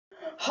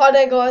Hi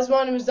there guys,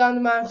 my name is Dan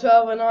the Man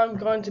 12 and I'm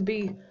going to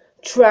be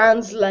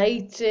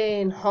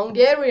translating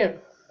Hungarian.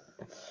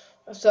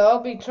 So I'll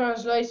be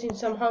translating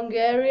some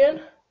Hungarian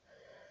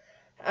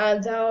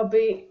and that'll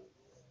be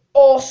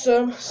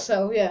awesome.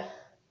 So yeah,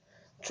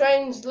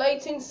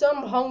 translating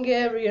some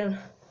Hungarian.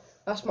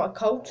 That's my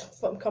coat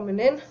from coming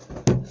in.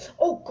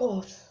 Oh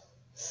god.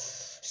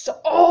 So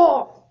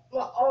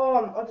my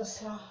arm.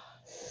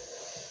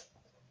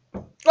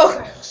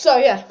 Okay, so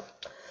yeah,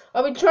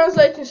 I'll be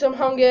translating some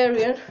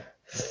Hungarian.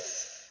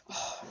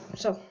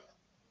 So,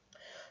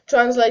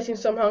 translating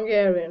some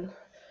Hungarian.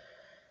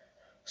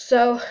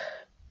 So,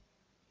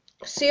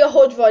 szia,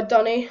 hogy vagy,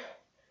 Dani?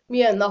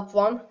 Milyen nap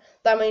van?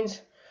 That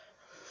means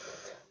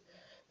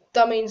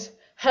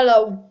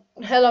hello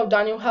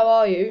Daniel, how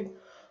are you?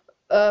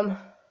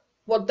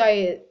 What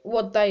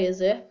day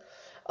is it?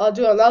 I'll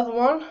do another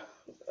one.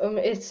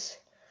 It's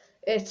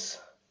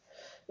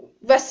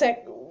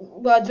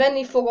Vagy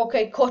venni fogok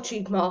egy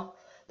kocsit ma.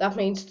 That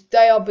means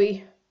today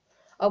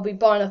I'll be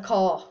buying a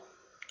car.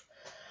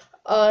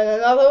 And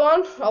another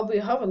one,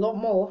 have a lot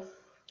more.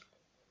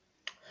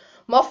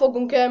 Ma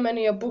fogunk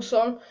elmenni a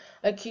buszon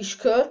egy kis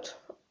kört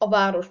a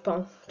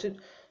városban.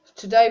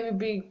 Today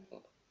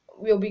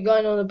we'll be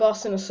going on a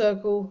bus in a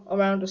circle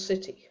around the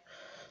city.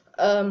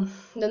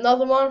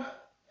 Another one,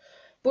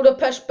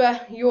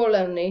 Budapestbe jól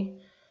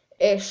lenni,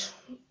 és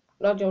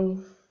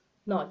nagyon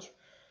nagy.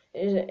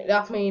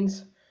 That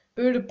means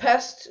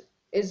Budapest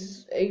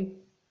it's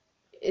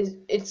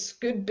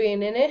good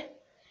being in it,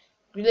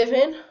 we live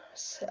in,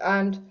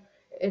 and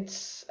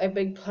it's a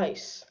big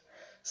place.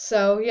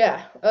 So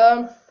yeah,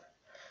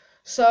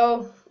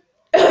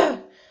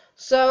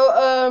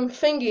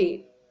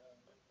 thingy.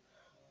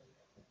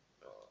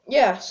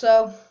 Yeah,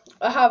 so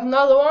I have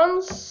another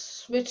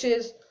ones, which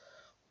is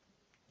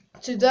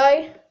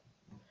today.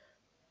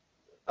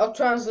 I'll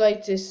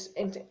translate this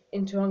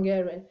into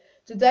Hungarian.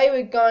 Today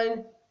we're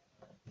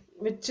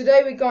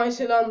going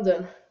to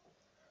London.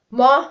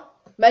 Ma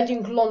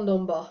megyünk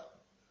Londonba.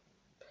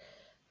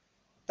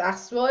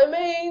 That's what it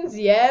means,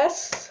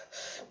 yes.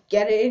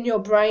 Get it in your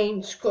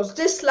brains, because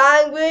this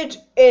language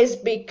is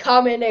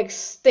becoming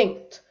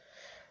extinct.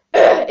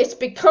 It's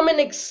becoming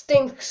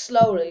extinct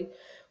slowly,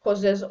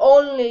 because there's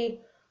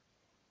only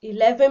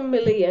 11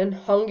 million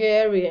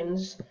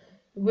Hungarians,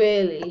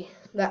 really,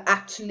 that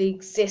actually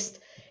exist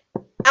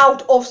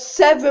out of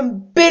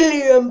 7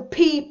 billion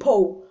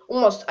people.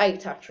 Almost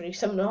 8 actually,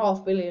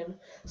 7.5 billion.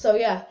 So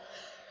yeah.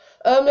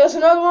 There's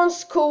another one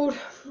called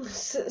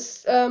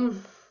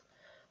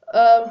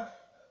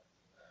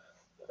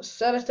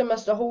Szeretem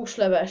ezt a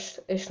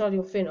húslevest, és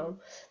nagyon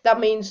finom. That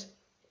means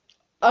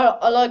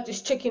I like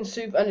this chicken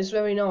soup and it's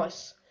very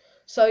nice.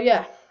 So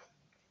yeah.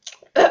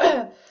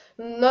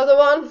 Another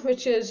one,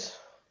 which is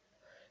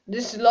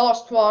this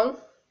last one,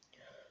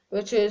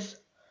 which is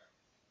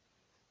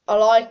I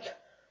like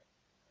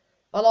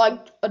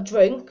a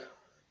drink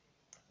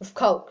of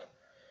Coke.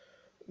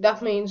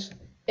 That means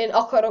én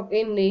akarok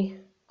inni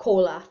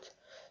kólát.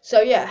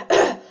 So yeah,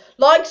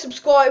 like,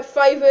 subscribe,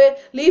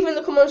 favorite, leave in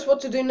the comments what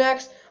to do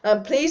next,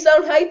 and please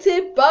don't hate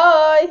it.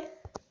 Bye.